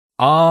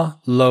Are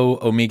low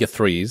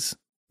omega-3s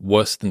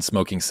worse than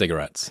smoking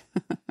cigarettes?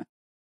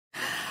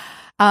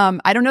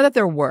 I don't know that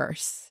they're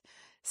worse.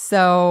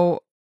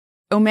 So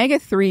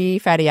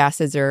omega-3 fatty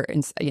acids are,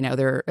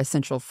 they're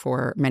essential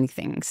for many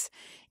things.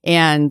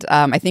 And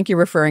I think you're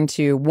referring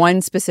to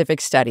one specific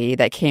study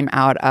that came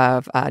out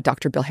of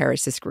Dr. Bill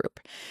Harris's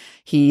group.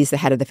 He's the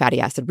head of the Fatty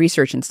Acid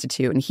Research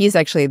Institute, and he's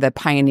actually the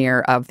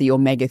pioneer of the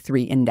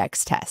omega-3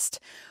 index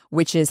test,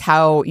 which is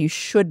how you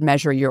should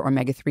measure your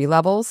omega-3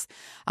 levels.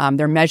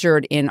 They're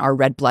measured in our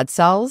red blood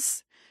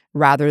cells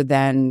rather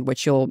than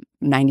what you'll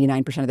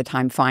 99% of the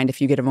time find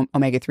if you get an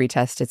omega-3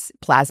 test, it's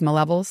plasma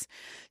levels.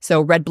 So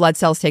red blood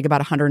cells take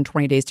about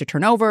 120 days to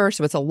turn over,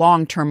 so it's a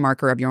long-term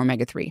marker of your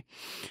omega-3.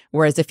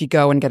 Whereas if you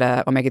go and get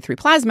an omega-3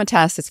 plasma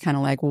test, it's kind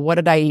of like, well, what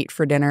did I eat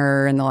for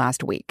dinner in the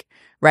last week,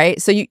 right?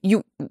 So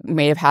you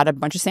may have had a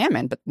bunch of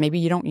salmon, but maybe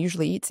you don't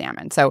usually eat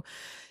salmon. So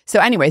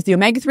anyways, the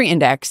omega-3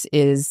 index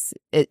is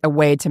a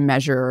way to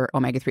measure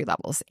omega-3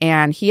 levels.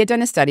 And he had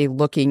done a study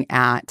looking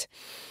at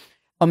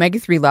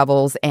omega-3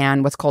 levels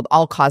and what's called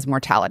all-cause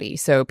mortality.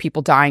 So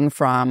people dying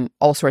from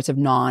all sorts of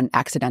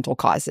non-accidental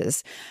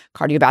causes.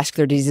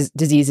 Cardiovascular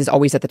disease is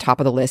always at the top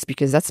of the list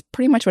because that's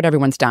pretty much what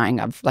everyone's dying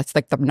of. That's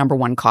like the number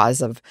one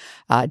cause of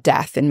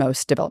death in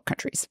most developed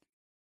countries.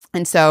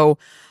 And so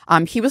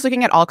he was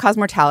looking at all-cause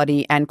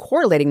mortality and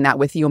correlating that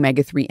with the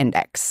omega-3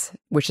 index,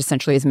 which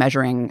essentially is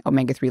measuring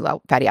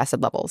omega-3 fatty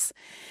acid levels.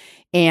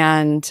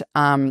 And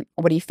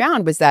what he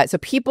found was that, so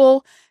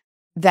people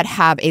that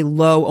have a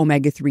low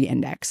omega-3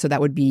 index, so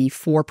that would be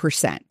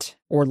 4%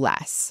 or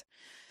less,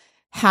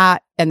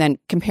 and then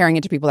comparing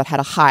it to people that had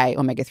a high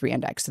omega-3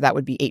 index, so that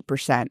would be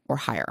 8% or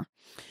higher.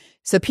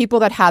 So people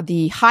that had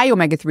the high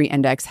omega-3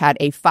 index had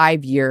a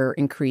 5-year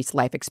increased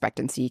life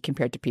expectancy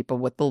compared to people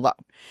with the low.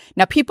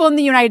 Now, people in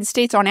the United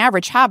States on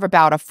average have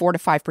about a 4 to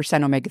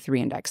 5% omega-3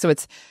 index. So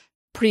it's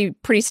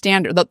pretty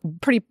standard,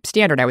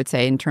 I would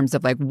say, in terms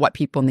of like what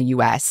people in the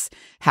US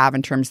have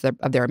in terms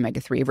of their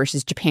omega-3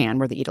 versus Japan,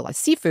 where they eat a lot of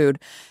seafood.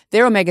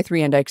 Their omega-3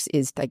 index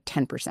is like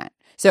 10%.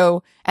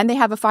 So, and they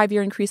have a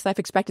 5-year increased life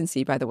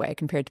expectancy, by the way,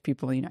 compared to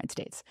people in the United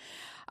States.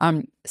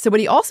 So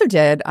what he also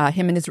did,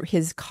 him and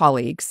his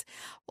colleagues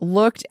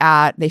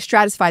they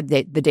stratified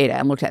the data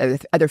and looked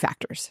at other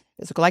factors,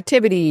 physical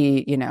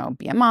activity,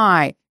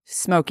 BMI,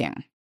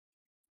 smoking.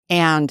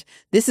 And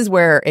this is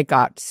where it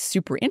got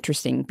super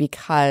interesting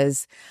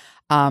because,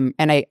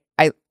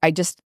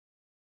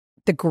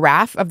 the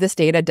graph of this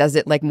data does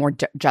it like more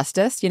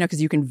justice,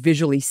 because you can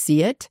visually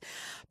see it.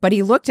 But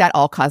he looked at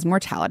all-cause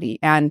mortality,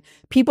 and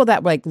people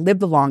that like lived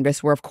the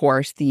longest were, of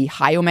course, the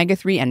high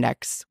omega-3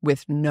 index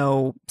with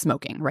no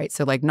smoking, right?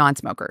 So like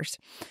non-smokers.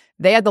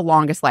 They had the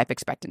longest life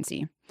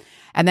expectancy.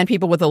 And then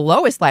people with the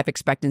lowest life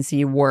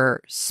expectancy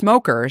were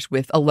smokers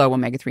with a low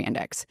omega-3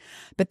 index.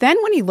 But then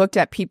when he looked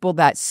at people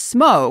that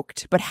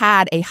smoked but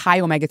had a high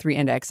omega-3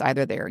 index,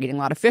 either they were eating a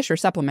lot of fish or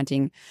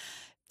supplementing,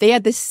 they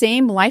had the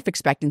same life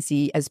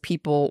expectancy as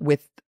people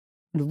with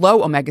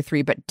low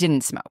omega-3 but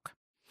didn't smoke.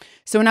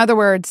 So in other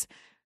words,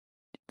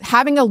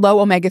 having a low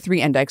omega-3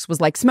 index was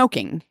like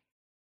smoking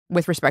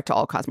with respect to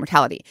all-cause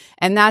mortality.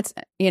 And that's,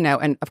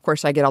 and of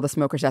course I get all the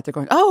smokers out there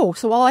going, oh,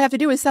 so all I have to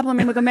do is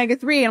supplement with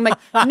omega-3. And I'm like,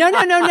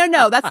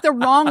 no. That's the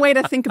wrong way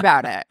to think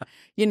about it.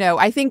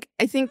 I think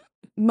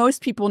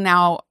most people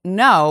now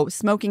know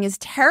smoking is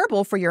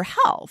terrible for your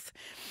health.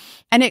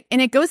 And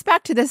it goes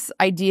back to this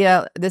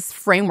idea, this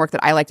framework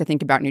that I like to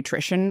think about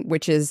nutrition,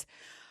 which is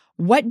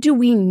what do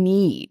we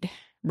need,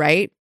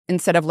 right?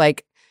 Instead of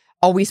like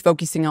always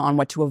focusing on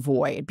what to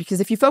avoid. Because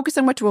if you focus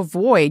on what to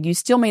avoid, you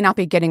still may not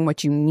be getting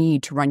what you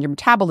need to run your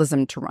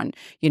metabolism, to run,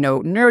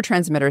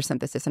 neurotransmitter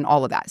synthesis and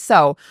all of that.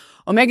 So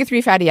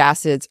omega-3 fatty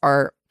acids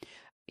are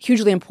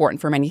hugely important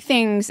for many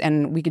things,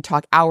 and we could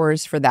talk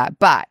hours for that.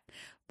 But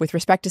with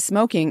respect to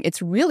smoking,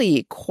 it's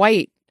really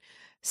quite,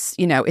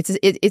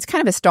 it's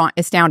kind of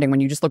astounding when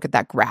you just look at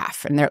that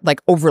graph and they're like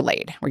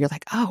overlaid, where you're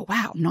like, oh,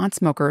 wow,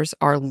 non-smokers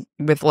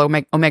with low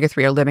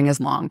omega-3 are living as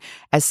long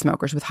as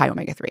smokers with high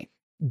omega-3.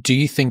 Do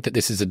you think that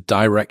this is a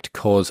direct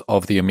cause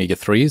of the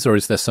omega-3s, or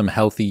is there some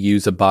healthy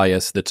user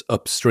bias that's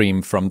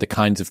upstream from the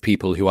kinds of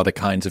people who are the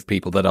kinds of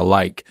people that are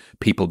like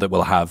people that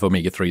will have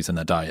omega-3s in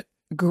their diet?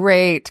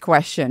 Great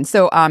question.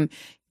 So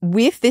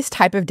with this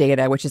type of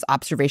data, which is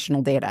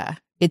observational data,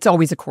 it's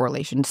always a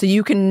correlation. So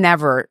you can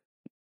never,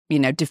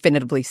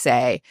 definitively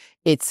say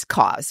it's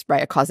cause,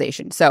 right? A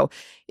causation. So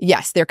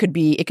yes, it could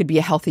be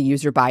a healthy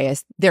user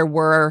bias. There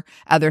were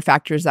other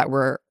factors that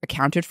were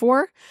accounted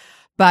for,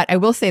 but I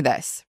will say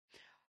this.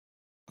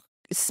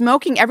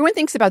 Smoking, everyone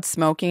thinks about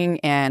smoking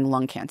and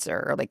lung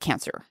cancer or like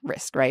cancer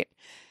risk, right?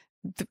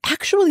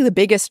 Actually, the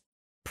biggest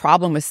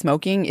problem with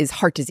smoking is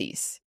heart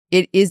disease.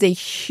 It is a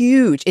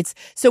huge,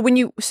 so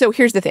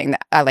here's the thing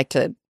that I like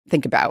to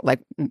think about,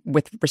 like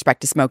with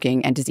respect to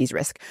smoking and disease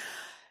risk.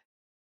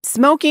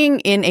 Smoking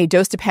in a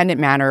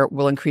dose-dependent manner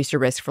will increase your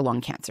risk for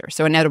lung cancer.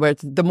 So in other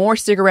words, the more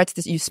cigarettes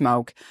that you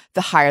smoke,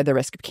 the higher the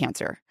risk of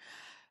cancer.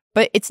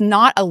 But it's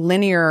not a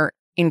linear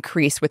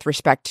increase with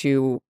respect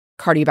to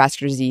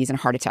cardiovascular disease and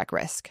heart attack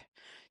risk.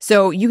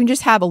 So you can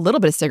just have a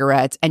little bit of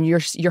cigarettes and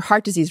your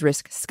heart disease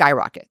risk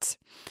skyrockets.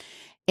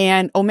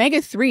 And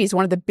omega-3 is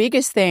one of the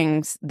biggest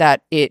things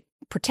that it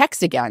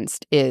protects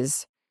against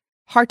is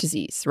heart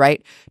disease,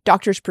 right?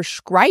 Doctors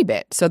prescribe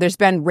it. So there's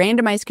been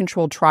randomized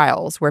controlled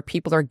trials where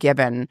people are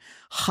given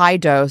high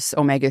dose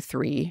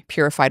omega-3,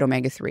 purified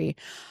omega-3,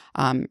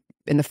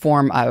 in the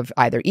form of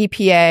either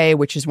EPA,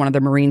 which is one of the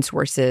marine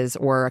sources,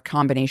 or a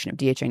combination of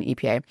DHA and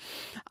EPA.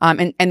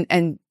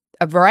 And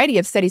a variety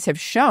of studies have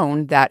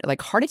shown that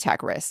like heart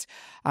attack risk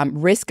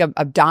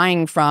of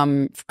dying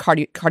from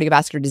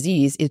cardiovascular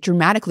disease is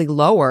dramatically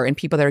lower in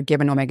people that are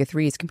given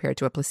omega-3s compared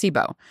to a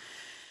placebo.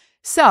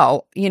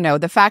 So,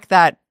 the fact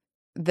that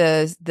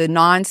the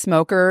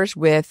non-smokers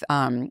with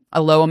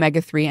a low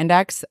omega-3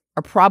 index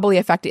are probably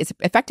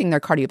affecting their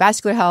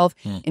cardiovascular health.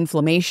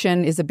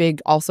 Inflammation is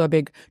also a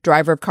big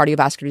driver of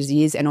cardiovascular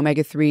disease, and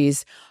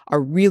omega-3s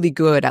are really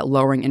good at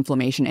lowering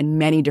inflammation in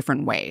many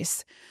different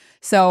ways.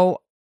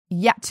 So,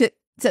 yeah, to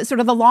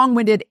sort of the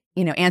long-winded,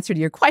 answer to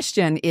your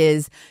question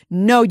is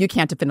no, you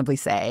can't definitively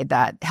say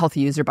that healthy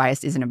user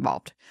bias isn't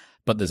involved.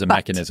 But there's a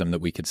mechanism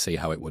that we could see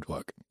how it would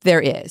work. There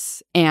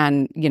is.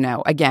 And,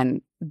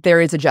 again, there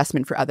is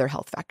adjustment for other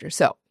health factors.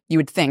 So you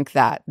would think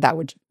that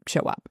would show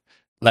up.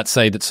 Let's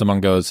say that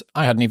someone goes,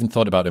 I hadn't even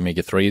thought about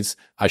omega-3s.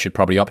 I should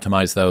probably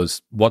optimize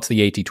those. What's the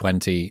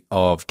 80-20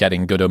 of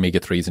getting good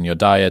omega-3s in your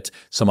diet?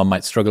 Someone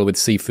might struggle with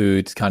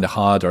seafood. It's kind of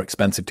hard or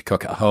expensive to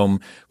cook at home.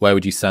 Where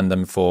would you send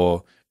them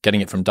for getting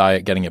it from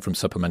diet, getting it from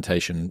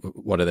supplementation?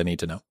 What do they need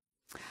to know?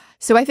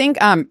 So I think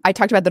I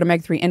talked about the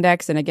omega-3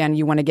 index. And again,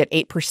 you want to get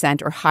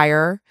 8% or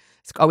higher.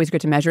 It's always good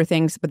to measure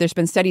things. But there's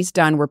been studies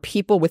done where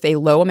people with a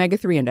low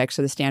omega-3 index,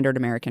 so the standard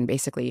American,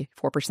 basically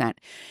 4%,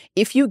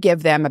 if you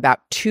give them about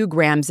 2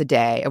 grams a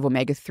day of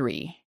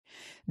omega-3,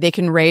 they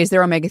can raise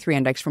their omega-3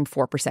 index from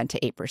 4% to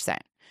 8%.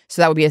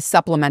 So that would be a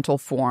supplemental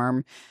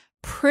form.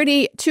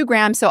 2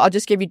 grams. So I'll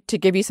just give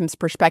you some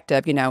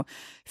perspective.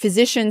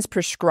 Physicians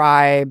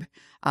prescribe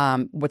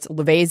what's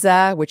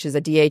Leveza, which is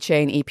a DHA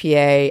and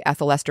EPA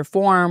ethyl ester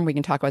form. We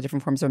can talk about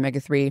different forms of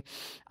omega-3,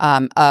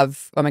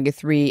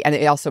 and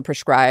they also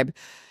prescribe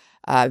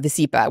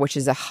Visipa, which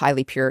is a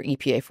highly pure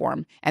EPA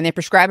form, and they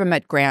prescribe them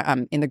at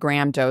in the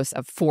gram dose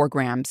of 4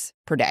 grams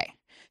per day.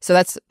 So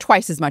that's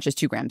twice as much as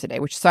 2 grams a day,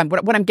 which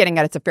what I'm getting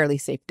at, it's a fairly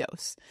safe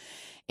dose.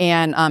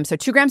 And so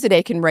 2 grams a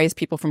day can raise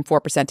people from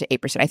 4% to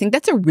 8%. I think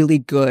that's a really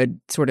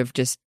good sort of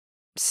just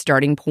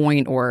starting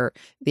point, or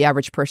the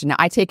average person. Now,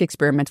 I take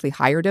experimentally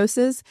higher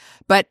doses,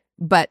 but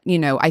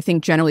I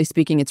think generally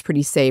speaking, it's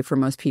pretty safe for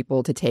most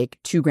people to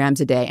take 2 grams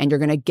a day, and you're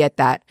going to get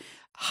that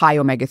high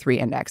omega-3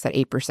 index at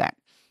 8%.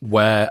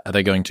 Where are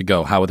they going to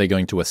go? How are they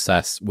going to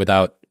assess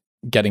without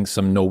getting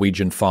some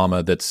Norwegian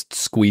farmer that's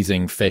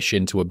squeezing fish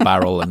into a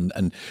barrel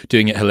and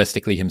doing it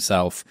holistically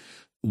himself?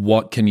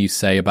 What can you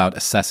say about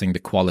assessing the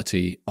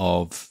quality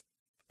of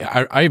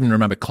I even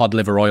remember cod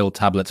liver oil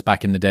tablets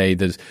back in the day.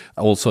 There's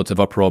all sorts of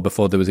uproar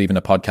before there was even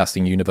a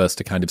podcasting universe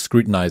to kind of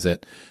scrutinize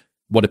it.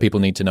 What do people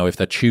need to know if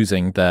they're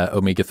choosing their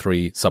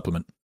omega-3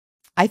 supplement?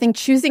 I think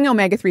choosing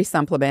omega-3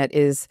 supplement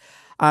is,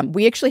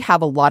 we actually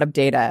have a lot of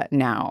data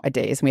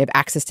nowadays, and we have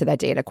access to that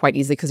data quite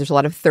easily because there's a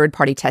lot of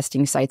third-party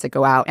testing sites that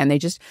go out and they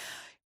just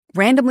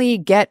randomly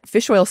get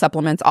fish oil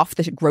supplements off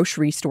the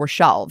grocery store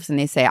shelves. And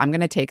they say, I'm going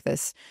to take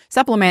this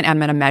supplement and I'm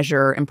going to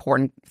measure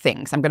important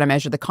things. I'm going to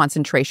measure the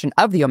concentration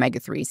of the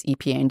omega-3s,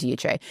 EPA and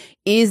DHA.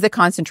 Is the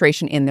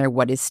concentration in there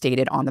what is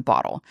stated on the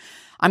bottle?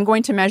 I'm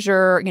going to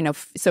measure,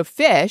 so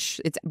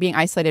fish, it's being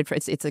isolated for,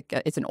 it's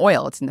an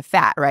oil, it's in the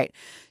fat, right?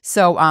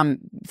 So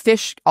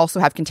fish also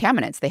have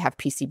contaminants. They have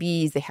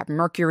PCBs, they have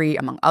mercury,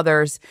 among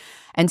others.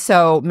 And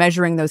so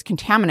measuring those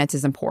contaminants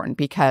is important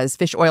because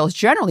fish oil is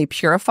generally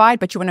purified,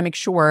 but you want to make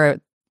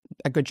sure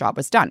a good job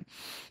was done.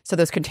 So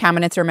those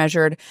contaminants are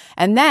measured.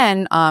 And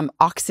then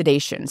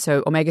oxidation.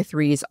 So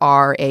omega-3s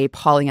are a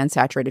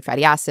polyunsaturated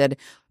fatty acid,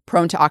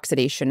 prone to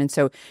oxidation. And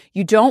so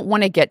you don't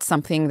want to get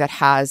something that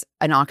has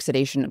an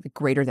oxidation of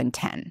greater than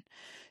 10.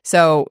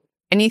 So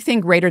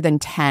anything greater than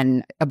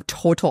 10 of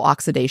total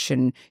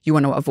oxidation you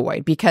want to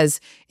avoid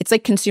because it's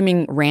like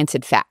consuming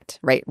rancid fat,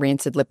 right?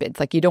 Rancid lipids.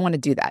 Like you don't want to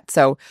do that.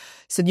 So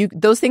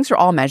those things are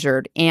all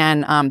measured,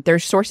 and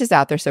there's sources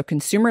out there. So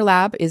Consumer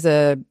Lab is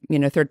a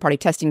third-party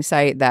testing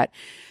site that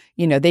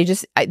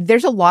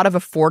there's a lot of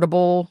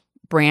affordable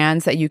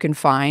brands that you can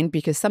find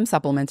because some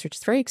supplements are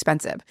just very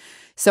expensive.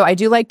 So I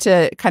do like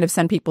to kind of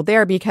send people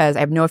there because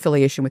I have no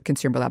affiliation with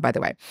Consumer Lab, by the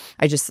way.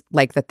 I just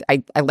like that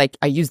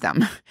I use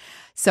them.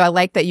 So I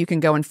like that you can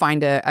go and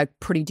find a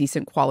pretty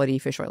decent quality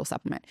fish oil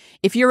supplement.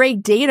 If you're a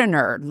data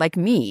nerd like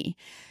me,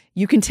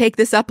 you can take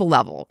this up a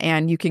level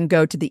and you can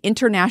go to the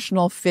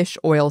International Fish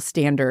Oil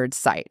Standards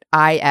site,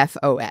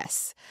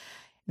 IFOS.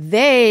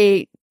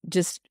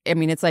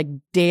 It's like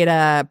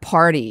data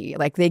party.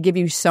 Like they give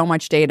you so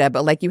much data,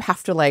 but like you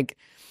have to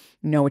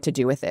know what to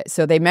do with it.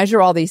 So they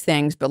measure all these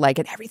things, but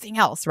and everything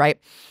else, right?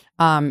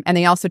 And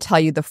they also tell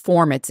you the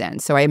form it's in.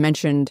 So I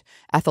mentioned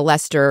ethyl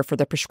ester for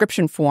the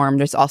prescription form.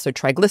 There's also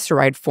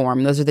triglyceride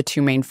form. Those are the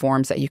 2 main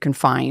forms that you can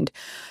find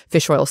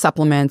fish oil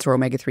supplements or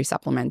omega-3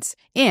 supplements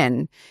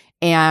in.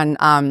 And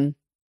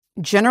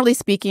Generally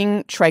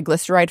speaking,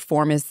 triglyceride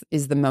form is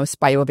the most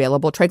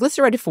bioavailable.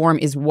 Triglyceride form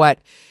is what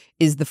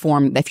is the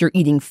form if you're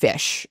eating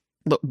fish.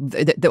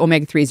 The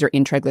omega-3s are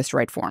in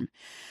triglyceride form.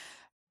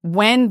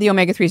 When the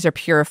omega-3s are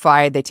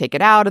purified, they take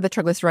it out of the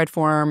triglyceride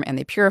form and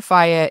they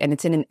purify it, and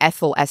it's in an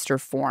ethyl ester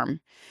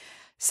form.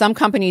 Some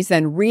companies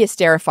then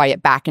re-esterify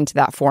it back into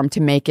that form to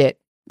make it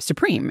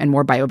supreme and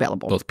more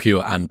bioavailable. Both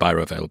pure and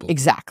bioavailable.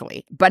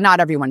 Exactly. But not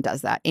everyone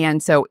does that.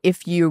 And so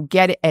if you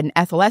get an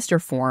ethyl ester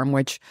form,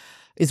 which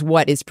is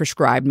what is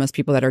prescribed, most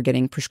people that are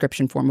getting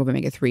prescription form of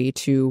omega-3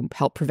 to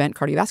help prevent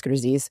cardiovascular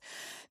disease,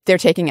 they're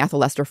taking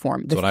ethyl ester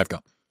form. That's what I've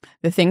got.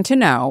 The thing to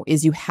know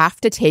is you have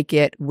to take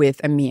it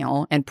with a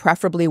meal, and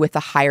preferably with a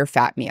higher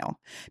fat meal,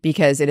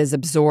 because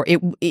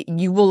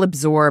you will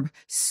absorb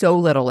so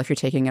little if you're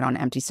taking it on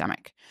an empty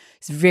stomach.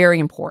 It's very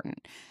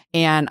important.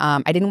 And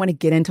I didn't want to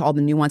get into all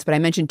the nuance, but I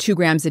mentioned 2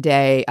 grams a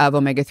day of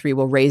omega-3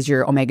 will raise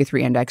your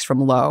omega-3 index from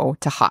low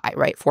to high,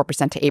 right?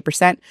 4% to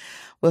 8%.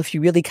 Well, if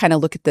you really kind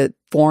of look at the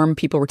form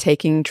people were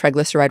taking,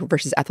 triglyceride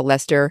versus ethyl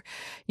ester,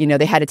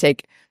 they had to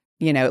take,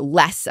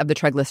 less of the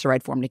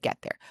triglyceride form to get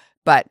there.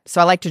 But so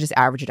I like to just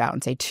average it out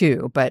and say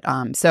 2. But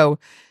so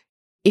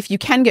if you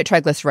can get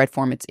triglyceride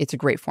form, it's a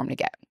great form to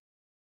get.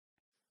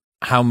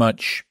 How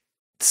much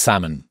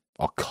salmon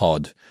or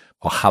cod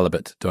or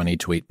halibut do I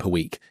need to eat per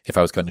week if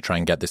I was going to try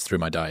and get this through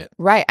my diet?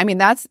 Right. I mean,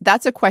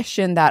 that's a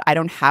question that I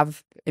don't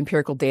have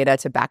empirical data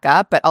to back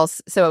up. But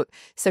also,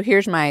 so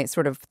here's my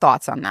sort of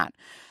thoughts on that.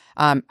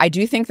 I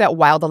do think that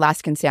wild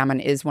Alaskan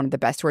salmon is one of the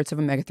best sources of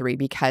omega-3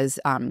 because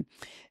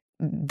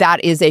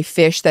that is a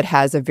fish that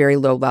has a very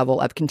low level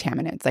of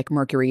contaminants like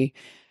mercury,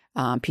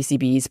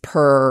 PCBs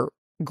per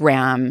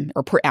gram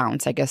or per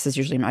ounce, I guess is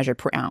usually measured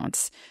per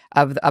ounce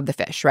of the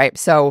fish, right?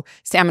 So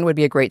salmon would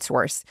be a great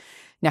source.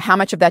 Now, how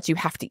much of that do you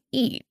have to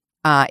eat?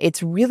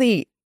 It's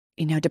really,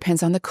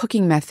 depends on the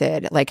cooking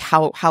method. Like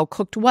how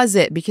cooked was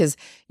it? Because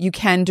you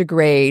can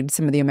degrade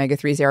some of the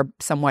omega-3s. They are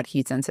somewhat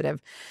heat sensitive.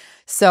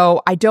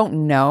 So I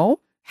don't know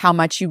how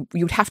much you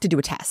would have to do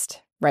a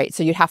test, right?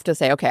 So you'd have to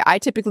say, okay, I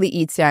typically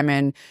eat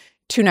salmon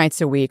 2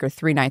 nights a week or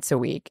 3 nights a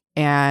week.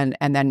 And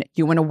then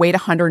you want to wait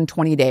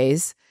 120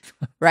 days,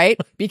 right?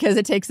 Because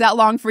it takes that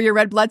long for your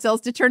red blood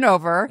cells to turn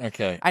over.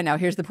 Okay. I know.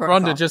 Here's the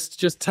protocol. Rhonda,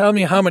 just tell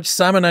me how much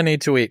salmon I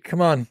need to eat.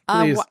 Come on,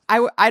 please.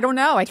 I don't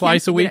know.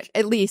 Twice a week?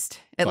 At least.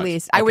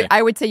 Okay.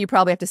 I would say you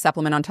probably have to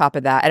supplement on top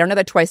of that. I don't know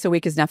that twice a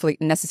week is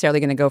necessarily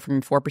going to go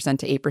from 4%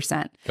 to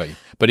 8%. Got you.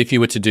 But if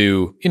you were to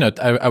do,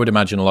 I would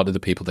imagine a lot of the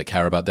people that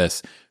care about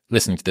this,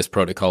 listening to this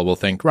protocol will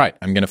think, right,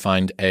 I'm going to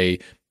find a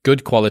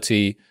good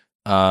quality,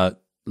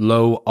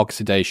 low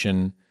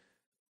oxidation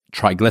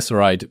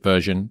triglyceride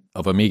version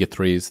of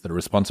omega-3s that are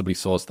responsibly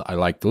sourced that I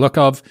like the look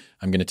of.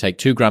 I'm going to take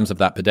 2 grams of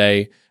that per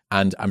day,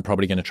 and I'm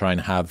probably going to try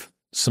and have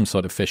some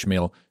sort of fish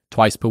meal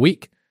twice per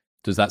week.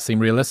 Does that seem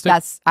realistic?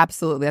 That's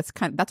absolutely.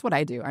 That's what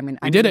I do. I mean,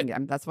 You did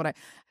it. That's what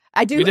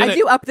I do. I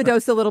do up the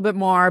dose a little bit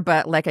more,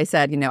 but like I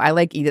said, I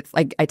like eat it.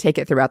 Like I take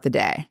it throughout the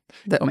day,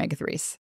 the omega-3s.